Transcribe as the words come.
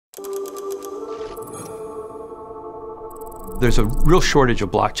There's a real shortage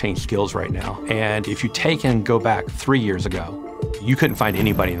of blockchain skills right now. And if you take and go back 3 years ago, you couldn't find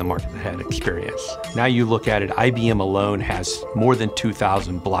anybody in the market that had experience. Now you look at it, IBM alone has more than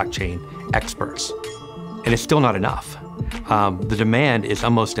 2,000 blockchain experts, and it's still not enough. The demand is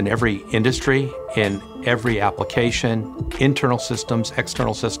almost in every industry, in every application, internal systems,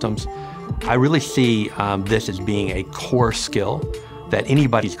 external systems. I really see this as being a core skill that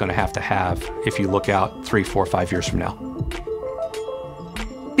anybody's going to have if you look out 3, 4, 5 years from now.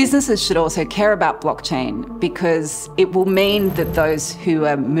 Businesses should also care about blockchain because it will mean that those who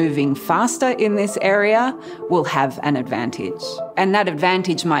are moving faster in this area will have an advantage. And that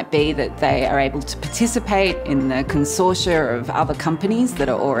advantage might be that they are able to participate in the consortia of other companies that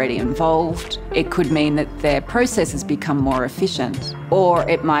are already involved. It could mean that their processes become more efficient, or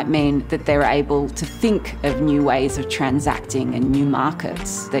it might mean that they're able to think of new ways of transacting and new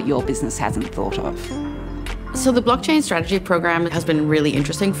markets that your business hasn't thought of. So the blockchain strategy program has been really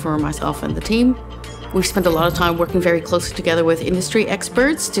interesting for myself and the team. We've spent a lot of time working very closely together with industry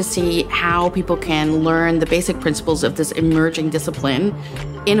experts to see how people can learn the basic principles of this emerging discipline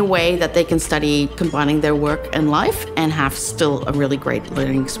in a way that they can study combining their work and life and have still a really great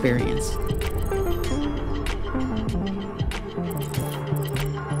learning experience.